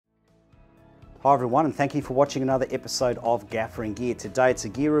Hi everyone, and thank you for watching another episode of Gaffer and Gear. Today it's a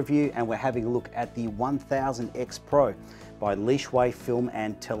gear review and we're having a look at the 1000X Pro by Lishuai Film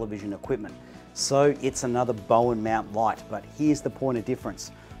and Television Equipment. So it's another Bowen mount light, but here's the point of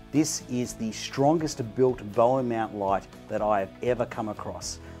difference. This is the strongest built Bowen mount light that I have ever come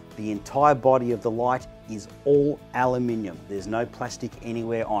across. The entire body of the light is all aluminium. There's no plastic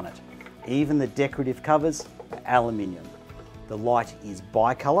anywhere on it. Even the decorative covers are aluminium. The light is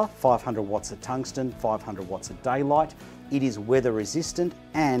bicolor, 500 watts of tungsten, 500 watts of daylight. It is weather resistant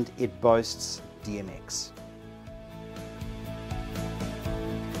and it boasts DMX.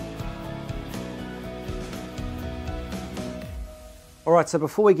 Alright, so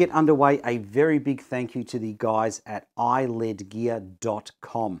before we get underway, a very big thank you to the guys at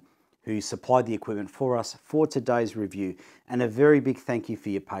iledgear.com who supplied the equipment for us for today's review, and a very big thank you for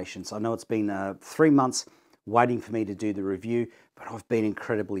your patience. I know it's been 3 months waiting for me to do the review, but I've been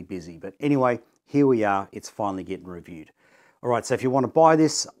incredibly busy. But anyway, here we are, it's finally getting reviewed. All right, so if you want to buy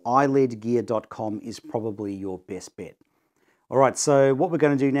this, iledgear.com is probably your best bet. All right, so what we're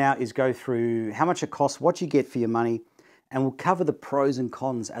going to do now is go through how much it costs, what you get for your money, and we'll cover the pros and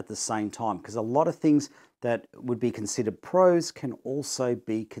cons at the same time, because a lot of things that would be considered pros can also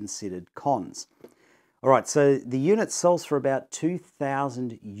be considered cons. All right, so the unit sells for about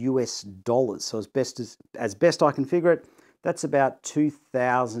 $2,000 US. So as best I can figure it, that's about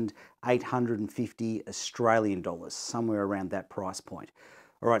 2,850 Australian dollars, somewhere around that price point.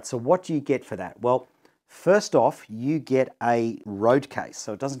 All right, so what do you get for that? Well, first off, you get a road case.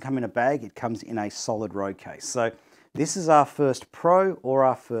 So it doesn't come in a bag, it comes in a solid road case. So this is our first pro or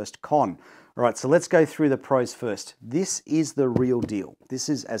our first con. All right, so let's go through the pros first. This is the real deal. This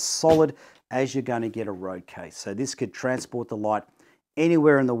is as solid as you're going to get a road case. So this could transport the light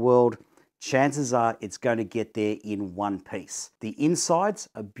anywhere in the world. Chances are it's going to get there in one piece. The insides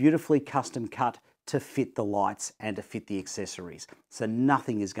are beautifully custom cut to fit the lights and to fit the accessories. So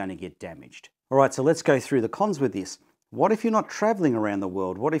nothing is going to get damaged. All right, so let's go through the cons with this. What if you're not traveling around the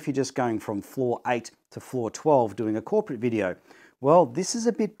world? What if you're just going from floor 8 to floor 12 doing a corporate video? Well, this is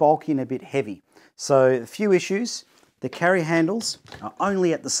a bit bulky and a bit heavy. So a few issues. The carry handles are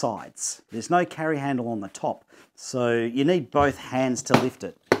only at the sides. There's no carry handle on the top. So you need both hands to lift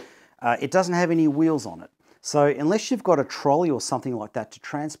it. It doesn't have any wheels on it. So unless you've got a trolley or something like that to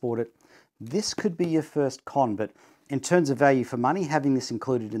transport it, this could be your first con. But in terms of value for money, having this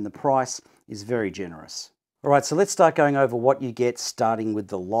included in the price is very generous. All right, so let's start going over what you get, starting with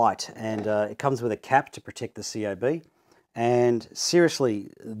the light. And it comes with a cap to protect the COB. And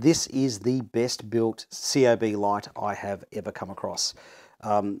seriously, this is the best built COB light I have ever come across.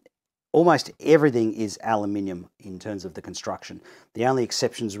 Almost everything is aluminium in terms of the construction. The only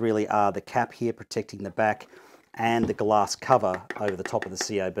exceptions really are the cap here protecting the back and the glass cover over the top of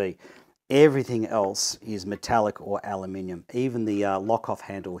the COB. Everything else is metallic or aluminium. Even the lock-off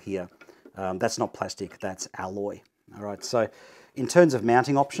handle here, that's not plastic, that's alloy. All right, so in terms of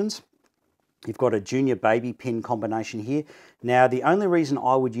mounting options, you've got a junior baby pin combination here. Now, the only reason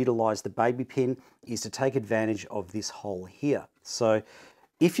I would utilize the baby pin is to take advantage of this hole here. So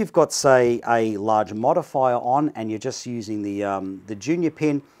if you've got, say, a large modifier on and you're just using the junior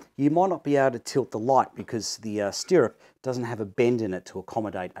pin, you might not be able to tilt the light because the stirrup doesn't have a bend in it to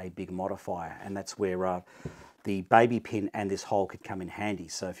accommodate a big modifier. And that's where the baby pin and this hole could come in handy.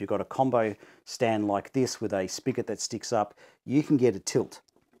 So if you've got a combo stand like this with a spigot that sticks up, you can get a tilt.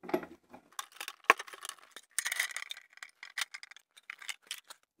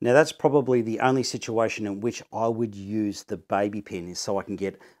 Now that's probably the only situation in which I would use the baby pin, is so I can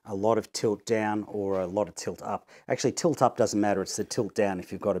get a lot of tilt down or a lot of tilt up. Actually, tilt up doesn't matter, it's the tilt down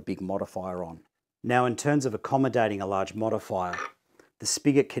if you've got a big modifier on. Now in terms of accommodating a large modifier, the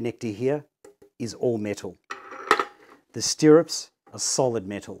spigot connector here is all metal. The stirrups are solid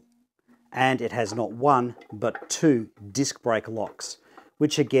metal. And it has not one, but 2 disc brake locks,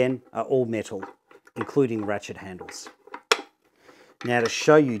 which again are all metal, including ratchet handles. Now to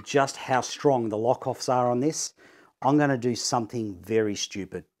show you just how strong the lock-offs are on this, I'm going to do something very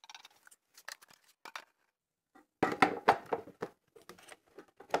stupid.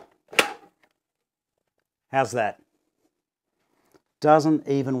 How's that? Doesn't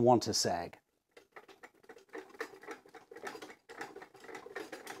even want to sag.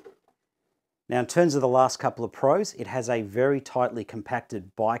 Now in terms of the last couple of pros, it has a very tightly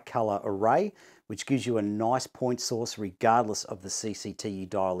compacted bicolor array, which gives you a nice point source regardless of the CCT you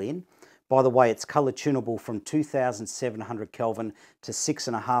dial in. By the way, it's color tunable from 2700 Kelvin to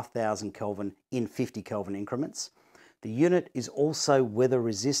 6500 Kelvin in 50 Kelvin increments. The unit is also weather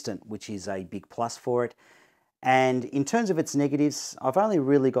resistant, which is a big plus for it. And in terms of its negatives, I've only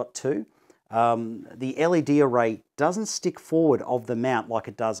really got two. the LED array doesn't stick forward of the mount like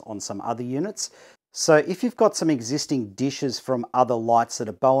it does on some other units. So if you've got some existing dishes from other lights that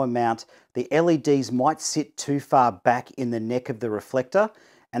are Bowen mount, the LEDs might sit too far back in the neck of the reflector,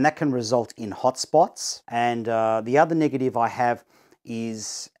 and that can result in hot spots. And the other negative I have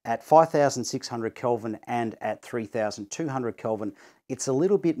is at 5600 Kelvin and at 3200 Kelvin, it's a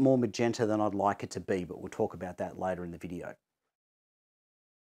little bit more magenta than I'd like it to be, but we'll talk about that later in the video.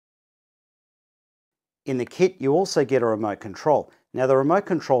 In the kit, you also get a remote control. Now the remote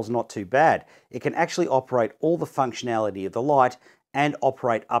control is not too bad. It can actually operate all the functionality of the light and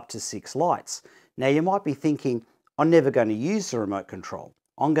operate up to 6 lights. Now you might be thinking, I'm never going to use the remote control.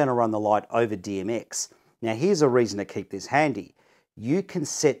 I'm going to run the light over DMX. Now here's a reason to keep this handy. You can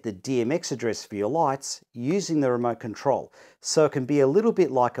set the DMX address for your lights using the remote control, so it can be a little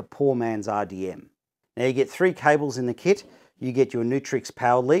bit like a poor man's RDM. Now you get 3 cables in the kit. You get your Nutrix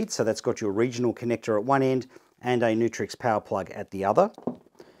power lead, so that's got your regional connector at one end and a Nutrix power plug at the other.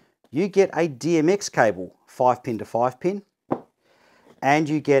 You get a DMX cable, 5-pin to 5-pin, and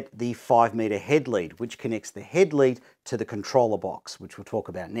you get the 5-meter head lead, which connects the head lead to the controller box, which we'll talk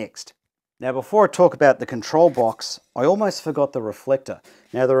about next. Now before I talk about the control box, I almost forgot the reflector.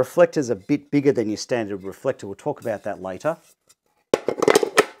 Now the reflector is a bit bigger than your standard reflector. We'll talk about that later.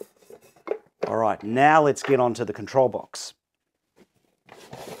 All right, now let's get on to the control box.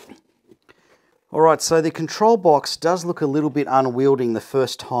 All right, so the control box does look a little bit unwieldy the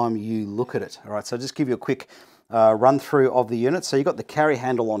first time you look at it. All right, so I'll just give you a quick run through of the unit. So you've got the carry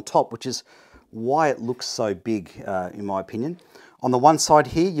handle on top, which is why it looks so big, in my opinion. On the one side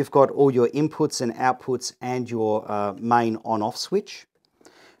here, you've got all your inputs and outputs and your main on-off switch.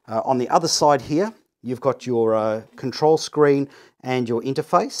 On the other side here, you've got your control screen and your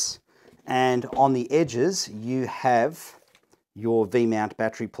interface. And on the edges, you have your V-mount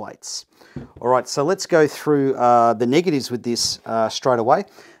battery plates. All right, so let's go through the negatives with this straight away.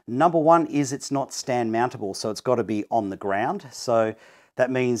 Number one is it's not stand mountable, so it's got to be on the ground. So that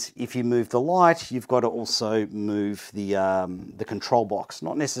means if you move the light, you've got to also move the control box.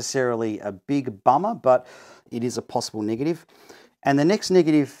 Not necessarily a big bummer, but it is a possible negative. And the next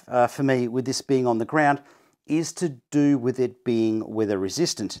negative for me with this being on the ground is to do with it being weather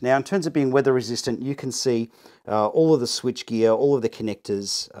resistant. Now in terms of being weather resistant, you can see all of the switch gear, all of the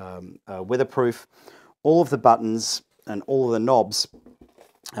connectors, weatherproof, all of the buttons and all of the knobs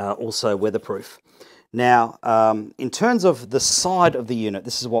also weatherproof. Now in terms of the side of the unit,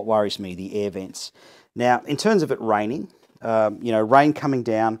 this is what worries me, the air vents. Now in terms of it raining, rain coming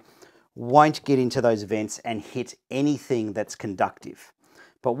down won't get into those vents and hit anything that's conductive.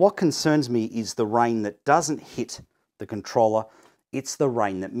 But what concerns me is the rain that doesn't hit the controller, it's the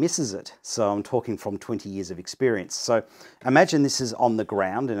rain that misses it. So I'm talking from 20 years of experience. So imagine this is on the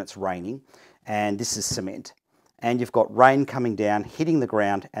ground and it's raining, and this is cement. And you've got rain coming down, hitting the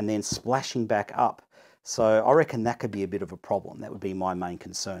ground, and then splashing back up. So I reckon that could be a bit of a problem. That would be my main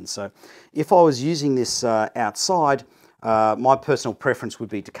concern. So if I was using this outside, my personal preference would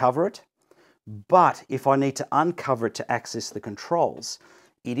be to cover it. But if I need to uncover it to access the controls,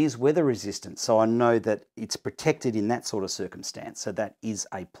 it is weather resistant, so I know that it's protected in that sort of circumstance, so that is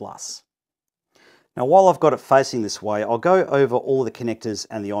a plus. Now while I've got it facing this way, I'll go over all the connectors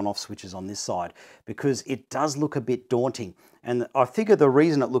and the on-off switches on this side because it does look a bit daunting. And I figure the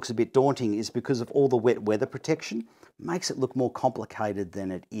reason it looks a bit daunting is because of all the wet weather protection. It makes it look more complicated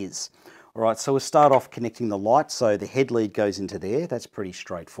than it is. All right, so we'll start off connecting the light. So the head lead goes into there, that's pretty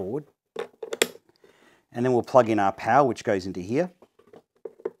straightforward. And then we'll plug in our power, which goes into here.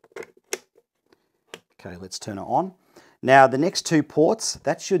 Okay, let's turn it on. Now the next 2 ports,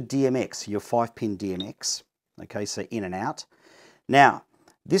 that's your DMX, your 5-pin DMX. Okay, so in and out. Now,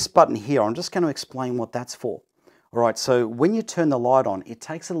 this button here, I'm just going to explain what that's for. All right, so when you turn the light on, it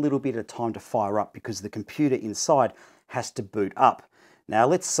takes a little bit of time to fire up because the computer inside has to boot up. Now,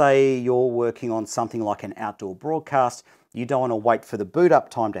 let's say you're working on something like an outdoor broadcast. You don't want to wait for the boot up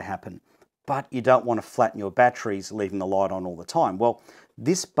time to happen, but you don't want to flatten your batteries, leaving the light on all the time. Well,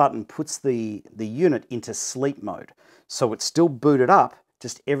 this button puts the unit into sleep mode. So it's still booted up,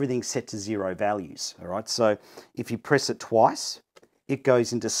 just everything's set to 0 values. All right, so if you press it twice, it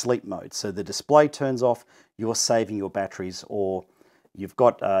goes into sleep mode. So the display turns off, you're saving your batteries, or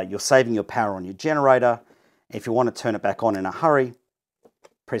you're saving your power on your generator. If you want to turn it back on in a hurry,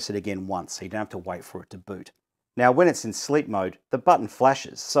 press it again once, so you don't have to wait for it to boot. Now, when it's in sleep mode, the button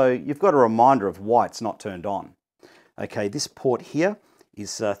flashes, so you've got a reminder of why it's not turned on. Okay, this port here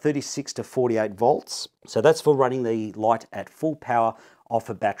is 36 to 48 volts. So that's for running the light at full power off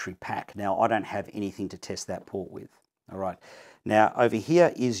a battery pack. Now, I don't have anything to test that port with. All right. Now, over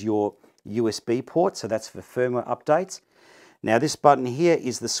here is your USB port, so that's for firmware updates. Now this button here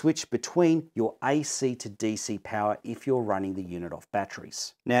is the switch between your AC to DC power if you're running the unit off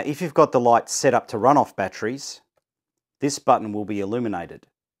batteries. Now if you've got the light set up to run off batteries, this button will be illuminated.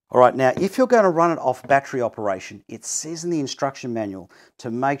 Alright, now if you're going to run it off battery operation, it says in the instruction manual to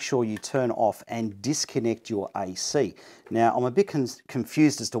make sure you turn off and disconnect your AC. Now I'm a bit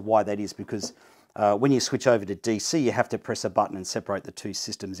confused as to why that is, because when you switch over to DC you have to press a button and separate the two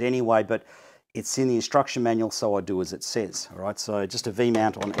systems anyway, but it's in the instruction manual, so I do as it says. Alright, so just a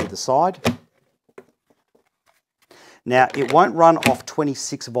V-mount on either side. Now it won't run off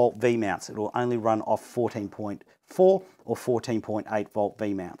 26 volt V-mounts, it will only run off 14.4 or 14.8 volt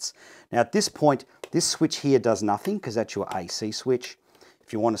V-mounts. Now at this point, this switch here does nothing because that's your AC switch.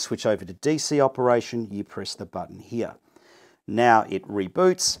 If you want to switch over to DC operation, you press the button here. Now it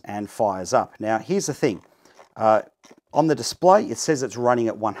reboots and fires up. Now here's the thing, on the display it says it's running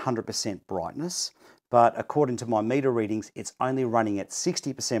at 100% brightness, but according to my meter readings, it's only running at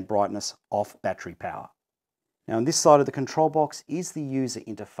 60% brightness off battery power. Now on this side of the control box is the user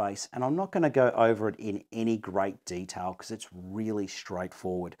interface, and I'm not going to go over it in any great detail because it's really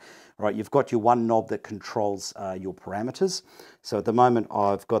straightforward. Right, you've got your one knob that controls your parameters. So at the moment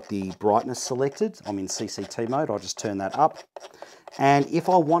I've got the brightness selected. I'm in CCT mode. I'll just turn that up. And if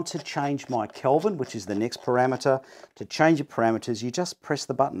I want to change my Kelvin, which is the next parameter, to change your parameters, you just press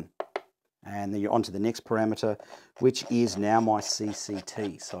the button. And then you're on to the next parameter, which is now my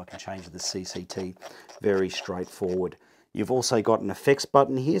CCT. So I can change the CCT. Very straightforward. You've also got an effects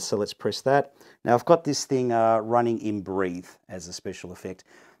button here, so let's press that. Now I've got this thing running in Breathe as a special effect.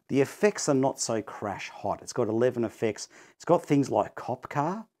 The effects are not so crash hot. It's got 11 effects. It's got things like cop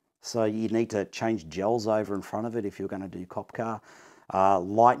car, so you need to change gels over in front of it if you're going to do cop car.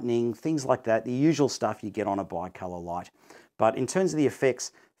 Lightning, things like that. The usual stuff you get on a bicolor light. But in terms of the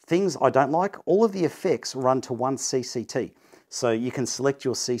effects, things I don't like, all of the effects run to one CCT. So you can select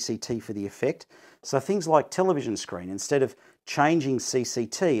your CCT for the effect. So things like television screen, instead of changing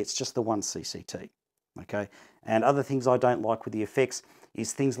CCT, it's just the one CCT. Okay. And other things I don't like with the effects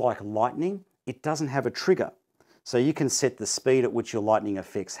is things like lightning. It doesn't have a trigger. So you can set the speed at which your lightning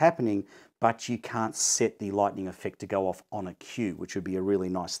effect's happening, but you can't set the lightning effect to go off on a cue, which would be a really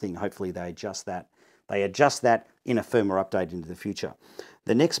nice thing. Hopefully they adjust that. They adjust that in a firmware update into the future.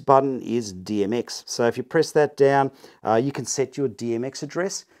 The next button is DMX. So if you press that down, you can set your DMX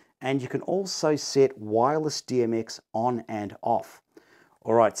address, and you can also set wireless DMX on and off.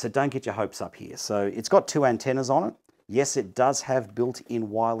 All right, so don't get your hopes up here. So it's got two antennas on it. Yes, it does have built-in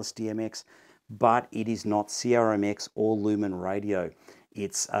wireless DMX, but it is not CRMX or Lumen radio.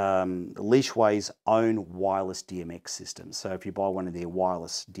 It's Lishuai's own wireless DMX system. So if you buy one of their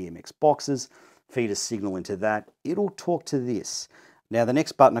wireless DMX boxes, feed a signal into that, it'll talk to this. Now the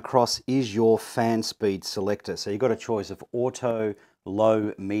next button across is your fan speed selector. So you've got a choice of auto,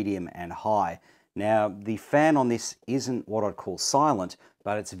 low, medium and high. Now the fan on this isn't what I'd call silent,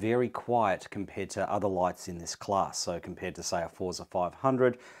 but it's very quiet compared to other lights in this class. So compared to say a Forza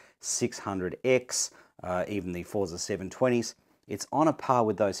 500, 600X, even the Forza 720s, it's on a par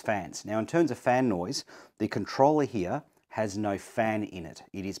with those fans. Now in terms of fan noise, the controller here has no fan in it.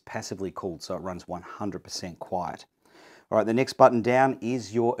 It is passively cooled, so it runs 100% quiet. All right, the next button down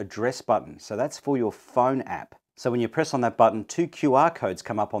is your address button. So that's for your phone app. So when you press on that button, two QR codes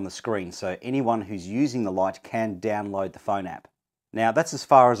come up on the screen, so anyone who's using the light can download the phone app. Now that's as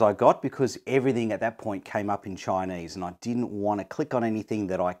far as I got because everything at that point came up in Chinese and I didn't want to click on anything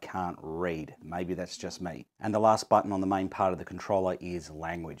that I can't read. Maybe that's just me. And the last button on the main part of the controller is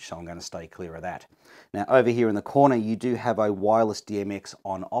language, so I'm going to stay clear of that. Now over here in the corner you do have a wireless DMX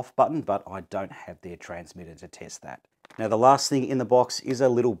on-off button, but I don't have their transmitter to test that. Now the last thing in the box is a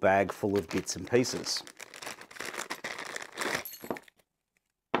little bag full of bits and pieces.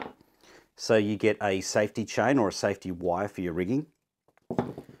 So you get a safety chain or a safety wire for your rigging.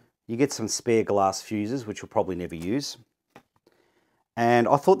 You get some spare glass fuses, which you'll probably never use. And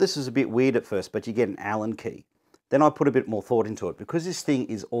I thought this was a bit weird at first, but you get an Allen key. Then I put a bit more thought into it. Because this thing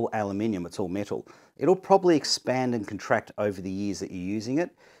is all aluminium, it's all metal, it'll probably expand and contract over the years that you're using it.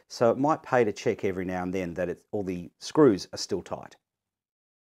 So it might pay to check every now and then that all the screws are still tight.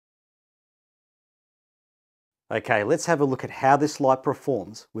 Okay, let's have a look at how this light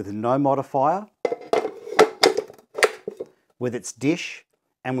performs with no modifier, with its dish,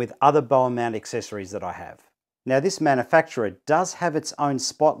 and with other Bowen mount accessories that I have. Now this manufacturer does have its own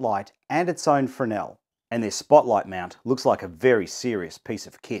spotlight and its own Fresnel, and their spotlight mount looks like a very serious piece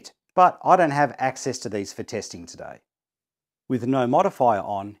of kit, but I don't have access to these for testing today. With no modifier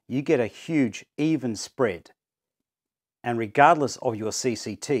on, you get a huge even spread. And regardless of your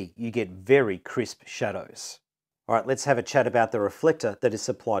CCT, you get very crisp shadows. All right, let's have a chat about the reflector that is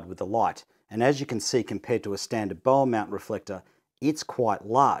supplied with the light. And as you can see, compared to a standard Bowen mount reflector, it's quite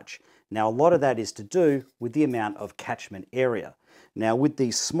large. Now, a lot of that is to do with the amount of catchment area. Now, with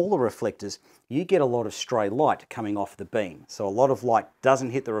these smaller reflectors, you get a lot of stray light coming off the beam. So a lot of light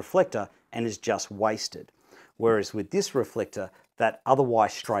doesn't hit the reflector and is just wasted. Whereas with this reflector, that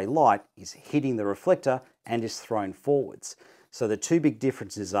otherwise stray light is hitting the reflector and is thrown forwards. So the two big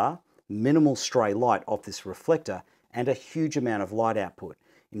differences are minimal stray light off this reflector and a huge amount of light output.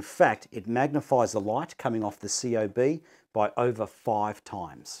 In fact, it magnifies the light coming off the COB by over 5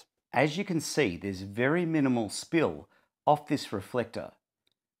 times. As you can see, there's very minimal spill off this reflector.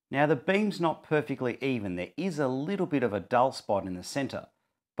 Now the beam's not perfectly even, there is a little bit of a dull spot in the center,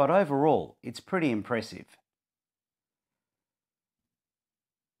 but overall it's pretty impressive.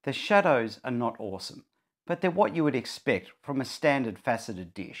 The shadows are not awesome, but they're what you would expect from a standard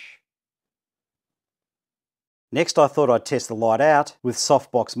faceted dish. Next, I thought I'd test the light out with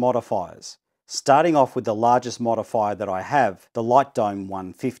softbox modifiers, starting off with the largest modifier that I have, the Light Dome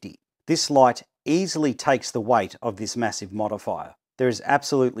 150. This light easily takes the weight of this massive modifier. There is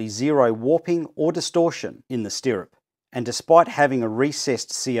absolutely zero warping or distortion in the stirrup. And despite having a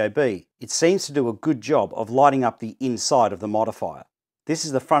recessed COB, it seems to do a good job of lighting up the inside of the modifier. This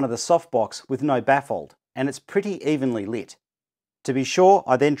is the front of the softbox with no baffle, and it's pretty evenly lit. To be sure,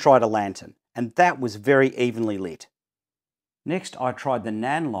 I then tried a lantern, and that was very evenly lit. Next, I tried the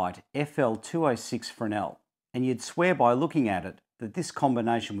Nanlite FL206 Fresnel, and you'd swear by looking at it that this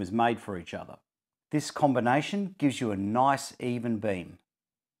combination was made for each other. This combination gives you a nice even beam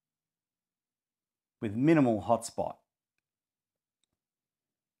with minimal hotspot.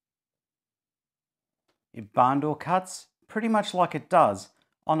 It barn door cuts pretty much like it does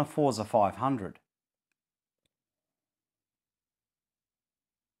on a Forza 500.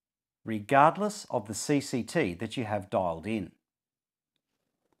 Regardless of the CCT that you have dialed in.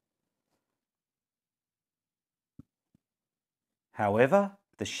 However,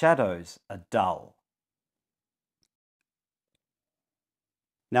 the shadows are dull.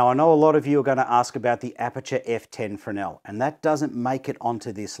 Now, I know a lot of you are going to ask about the Aputure F10 Fresnel, and that doesn't make it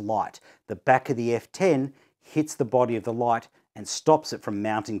onto this light. The back of the F10 hits the body of the light and stops it from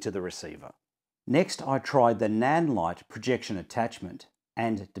mounting to the receiver. Next, I tried the Nanlite projection attachment,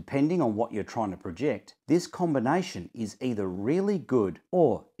 and depending on what you're trying to project, this combination is either really good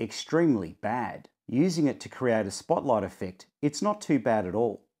or extremely bad. Using it to create a spotlight effect, it's not too bad at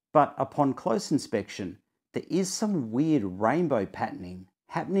all. But upon close inspection, there is some weird rainbow patterning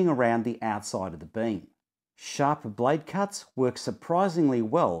happening around the outside of the beam. Sharper blade cuts work surprisingly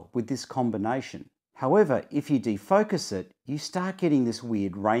well with this combination. However, if you defocus it, you start getting this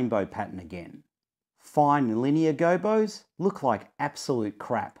weird rainbow pattern again. Fine linear gobos look like absolute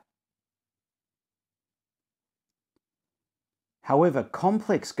crap. However,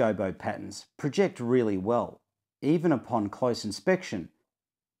 complex gobo patterns project really well, even upon close inspection.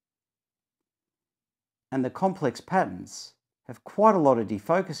 And the complex patterns have quite a lot of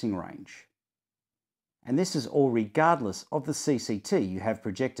defocusing range. And this is all regardless of the CCT you have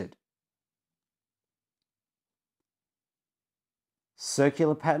projected.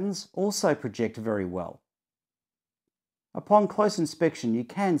 Circular patterns also project very well. Upon close inspection, you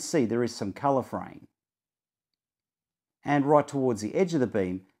can see there is some colour fraying. And right towards the edge of the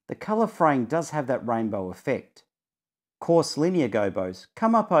beam, the colour fraying does have that rainbow effect. Coarse linear gobos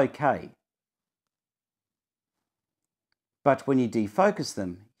come up okay. But when you defocus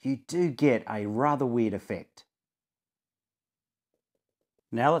them, you do get a rather weird effect.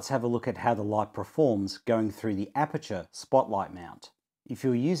 Now let's have a look at how the light performs going through the Aputure spotlight mount. If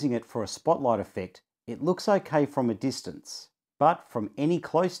you're using it for a spotlight effect, it looks okay from a distance, but from any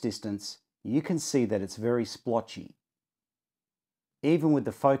close distance, you can see that it's very splotchy. Even with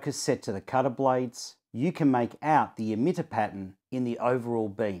the focus set to the cutter blades, you can make out the emitter pattern in the overall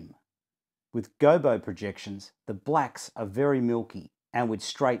beam. With gobo projections, the blacks are very milky, and with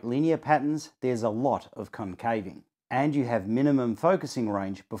straight linear patterns, there's a lot of concaving. And you have minimum focusing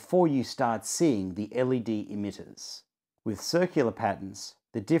range before you start seeing the LED emitters. With circular patterns,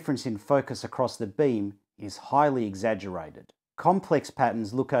 the difference in focus across the beam is highly exaggerated. Complex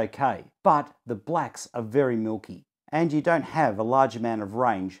patterns look okay, but the blacks are very milky, and you don't have a large amount of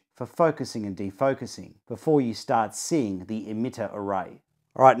range for focusing and defocusing before you start seeing the emitter array.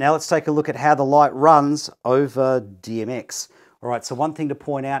 All right, now let's take a look at how the light runs over DMX. All right, so one thing to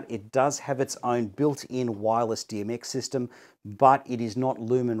point out, it does have its own built-in wireless DMX system, but it is not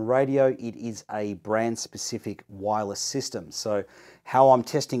Lumen radio, it is a brand-specific wireless system. So How I'm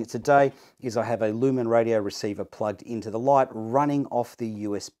testing it today is I have a lumen radio receiver plugged into the light running off the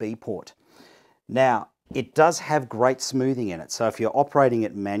USB port. Now, it does have great smoothing in it, so if you're operating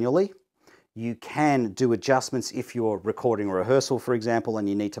it manually, you can do adjustments. If you're recording a rehearsal, for example, and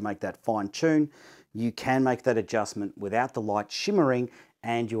you need to make that fine tune, you can make that adjustment without the light shimmering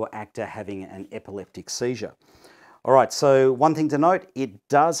and your actor having an epileptic seizure. All right, so one thing to note, it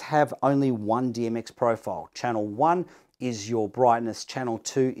does have only one DMX profile. Channel 1 is your brightness, channel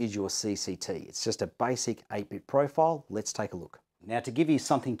 2 is your CCT. It's just a basic 8-bit profile. Let's take a look. Now, to give you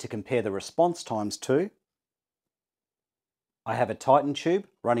something to compare the response times to, I have a Titan tube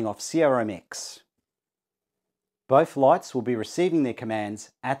running off CRMX. Both lights will be receiving their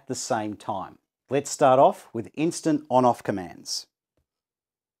commands at the same time. Let's start off with instant on-off commands.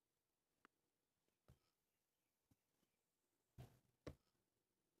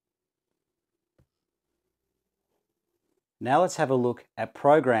 Now let's have a look at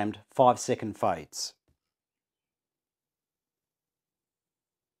programmed 5-second fades.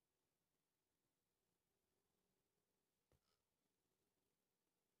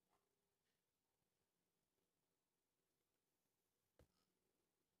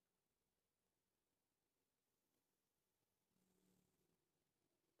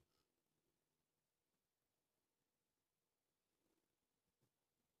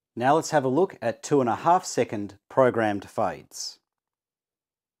 Now let's have a look at 2.5-second programmed fades.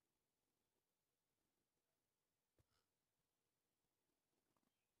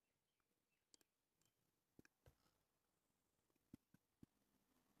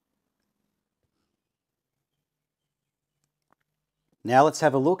 Now let's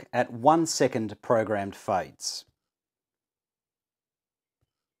have a look at 1-second programmed fades.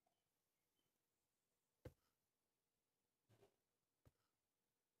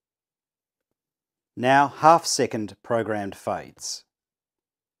 Now half-second programmed fades.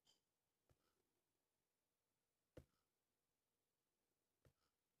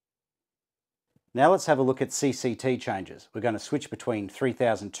 Now let's have a look at CCT changes. We're going to switch between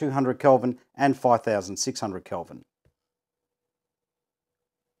 3200 Kelvin and 5600 Kelvin.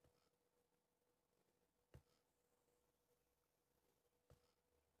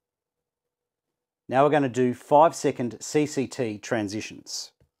 Now we're going to do 5-second CCT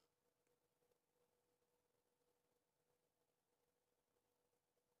transitions.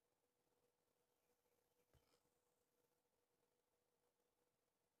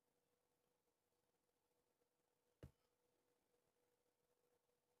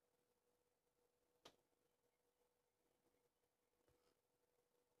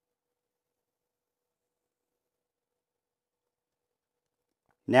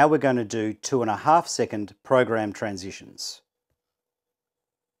 Now we're going to do 2.5-second program transitions.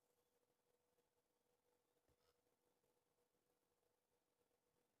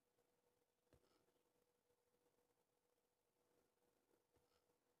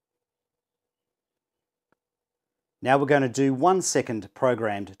 Now we're going to do 1-second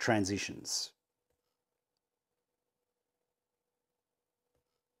programmed transitions.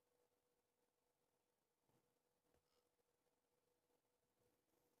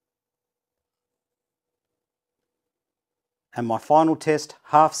 And my final test,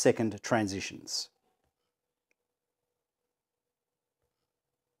 half-second transitions.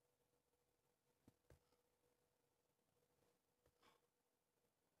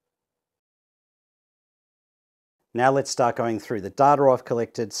 Now let's start going through the data I've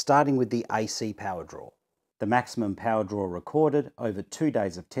collected, starting with the AC power draw. The maximum power draw recorded over 2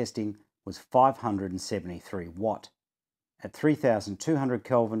 days of testing was 573 watt. At 3200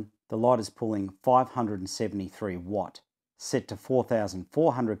 Kelvin, the light is pulling 573 watt. Set to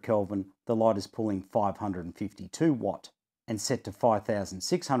 4400 Kelvin, the light is pulling 552 watt. And set to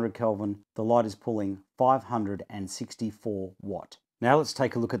 5600 Kelvin, the light is pulling 564 watt. Now let's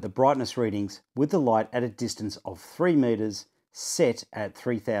take a look at the brightness readings with the light at a distance of 3 meters set at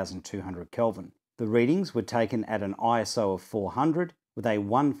 3200 Kelvin. The readings were taken at an ISO of 400 with a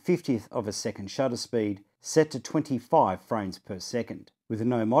 1/50th of a second shutter speed set to 25 frames per second. With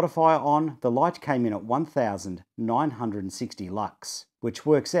no modifier on, the light came in at 1960 lux, which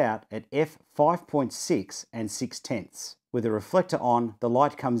works out at f5.6 and 6/10. With a reflector on, the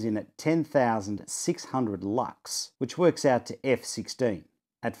light comes in at 10,600 lux, which works out to f16.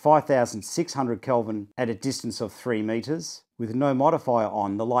 At 5600 Kelvin, at a distance of 3 meters, with no modifier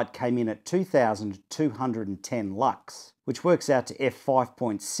on, the light came in at 2210 lux, which works out to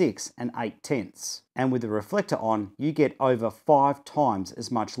f5.6 and 8/10. And with the reflector on, you get over 5 times as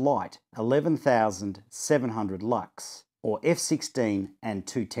much light, 11,700 lux, or f16 and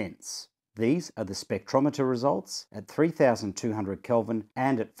 2/10. These are the spectrometer results at 3200 Kelvin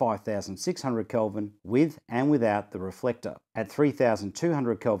and at 5600 Kelvin with and without the reflector. At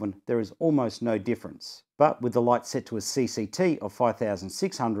 3200 Kelvin there is almost no difference, but with the light set to a CCT of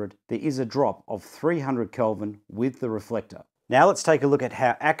 5600 there is a drop of 300 Kelvin with the reflector. Now let's take a look at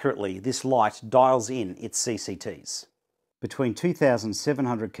how accurately this light dials in its CCTs. Between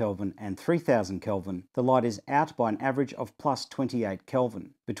 2700 Kelvin and 3000 Kelvin, the light is out by an average of plus 28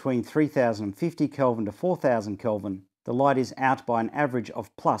 Kelvin. Between 3050 Kelvin to 4000 Kelvin, the light is out by an average of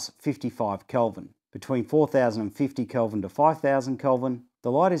plus 55 Kelvin. Between 4050 Kelvin to 5000 Kelvin,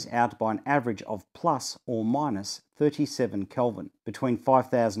 the light is out by an average of plus or minus 37 Kelvin. Between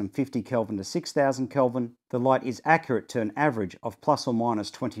 5050 Kelvin to 6000 Kelvin, the light is accurate to an average of plus or minus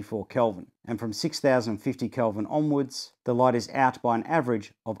 24 Kelvin. And from 6050 Kelvin onwards, the light is out by an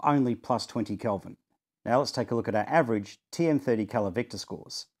average of only plus 20 Kelvin. Now let's take a look at our average TM30 color vector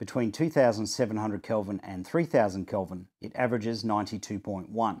scores. Between 2700 Kelvin and 3000 Kelvin, it averages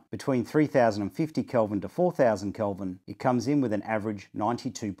 92.1. Between 3050 Kelvin to 4000 Kelvin, it comes in with an average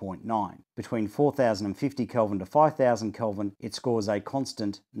 92.9. Between 4050 Kelvin to 5000 Kelvin, it scores a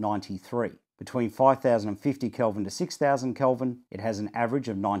constant 93. Between 5050 Kelvin to 6000 Kelvin, it has an average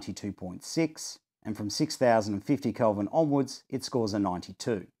of 92.6. And from 6050 Kelvin onwards, it scores a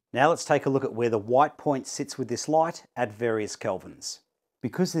 92. Now let's take a look at where the white point sits with this light at various kelvins.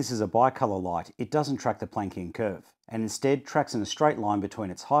 Because this is a bicolor light, it doesn't track the Planckian curve, and instead tracks in a straight line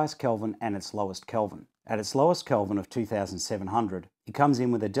between its highest Kelvin and its lowest Kelvin. At its lowest Kelvin of 2700, it comes in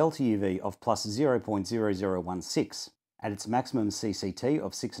with a delta UV of plus 0.0016. At its maximum CCT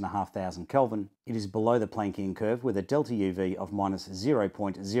of 6500 Kelvin, it is below the Planckian curve with a delta UV of minus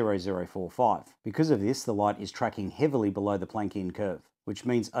 0.0045. Because of this, the light is tracking heavily below the Planckian curve, which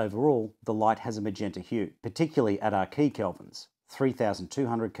means overall the light has a magenta hue, particularly at our key kelvins,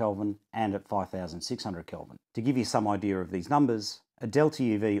 3200 Kelvin and at 5600 Kelvin. To give you some idea of these numbers, a delta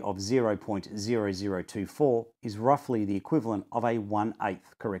UV of 0.0024 is roughly the equivalent of a 1/8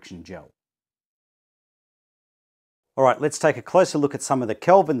 correction gel. Alright, let's take a closer look at some of the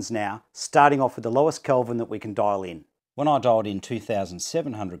kelvins now, starting off with the lowest Kelvin that we can dial in. When I dialed in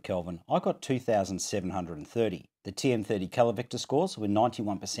 2700 Kelvin, I got 2730. The TM30 color vector scores were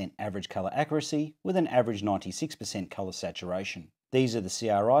 91% average color accuracy with an average 96% color saturation. These are the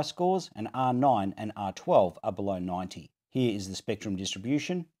CRI scores, and R9 and R12 are below 90. Here is the spectrum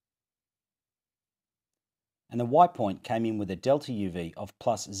distribution. And the white point came in with a delta UV of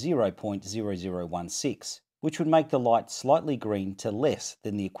plus 0.0016, which would make the light slightly green to less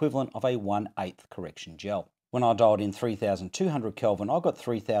than the equivalent of a 1/8 correction gel. When I dialed in 3200 Kelvin, I got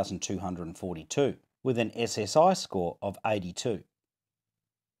 3242 with an SSI score of 82.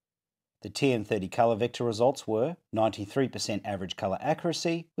 The TM30 color vector results were 93% average color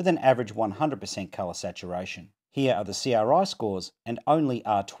accuracy with an average 100% color saturation. Here are the CRI scores, and only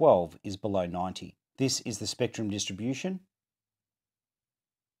R12 is below 90. This is the spectrum distribution.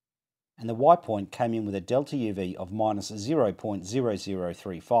 And the white point came in with a delta UV of minus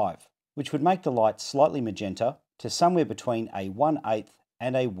 0.0035, which would make the light slightly magenta to somewhere between a 1/8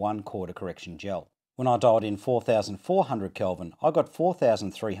 and a 1/4 correction gel. When I dialed in 4400 Kelvin, I got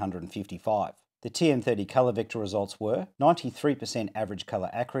 4355. The TM30 color vector results were 93% average color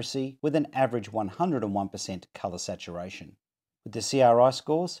accuracy with an average 101% color saturation. With the CRI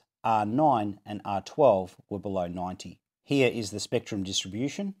scores, R9 and R12 were below 90. Here is the spectrum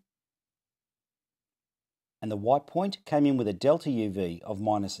distribution. And the white point came in with a delta UV of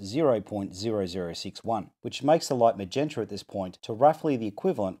minus 0.0061, which makes the light magenta at this point to roughly the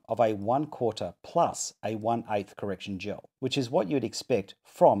equivalent of a 1/4 plus a 1/8 correction gel, which is what you would expect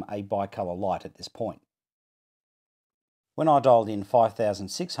from a bicolor light at this point. When I dialed in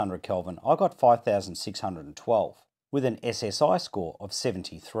 5600 Kelvin, I got 5612 with an SSI score of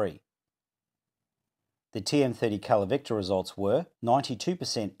 73. The TM30 color vector results were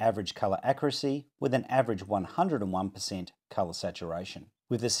 92% average color accuracy with an average 101% color saturation.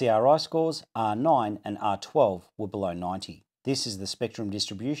 With the CRI scores, R9 and R12 were below 90. This is the spectrum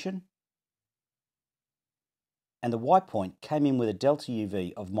distribution. And the white point came in with a delta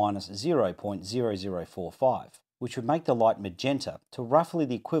UV of minus 0.0045, which would make the light magenta to roughly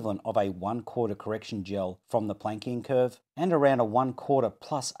the equivalent of a 1/4 correction gel from the Planckian curve and around a 1/4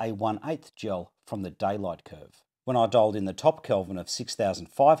 plus a 1/8 gel from the daylight curve. When I dialed in the top Kelvin of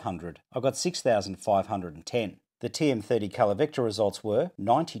 6500, I got 6510. The TM30 color vector results were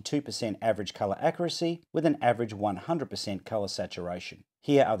 92% average color accuracy with an average 100% color saturation.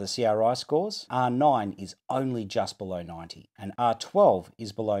 Here are the CRI scores. R9 is only just below 90 and R12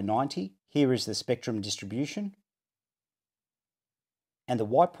 is below 90. Here is the spectrum distribution. And the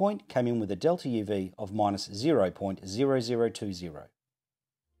white point came in with a delta UV of minus 0.0020.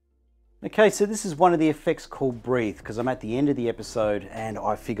 Okay, so this is one of the effects called breathe, because I'm at the end of the episode and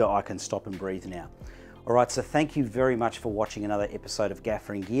I figure I can stop and breathe now. All right, so thank you very much for watching another episode of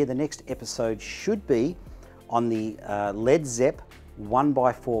Gaffer in Gear. The next episode should be on the LED Zepp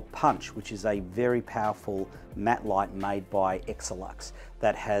 1x4 punch, which is a very powerful matte light made by Exolux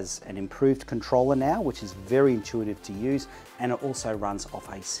that has an improved controller now, which is very intuitive to use, and it also runs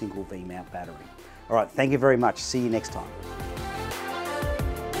off a single V-mount battery. All right, thank you very much. See you next time.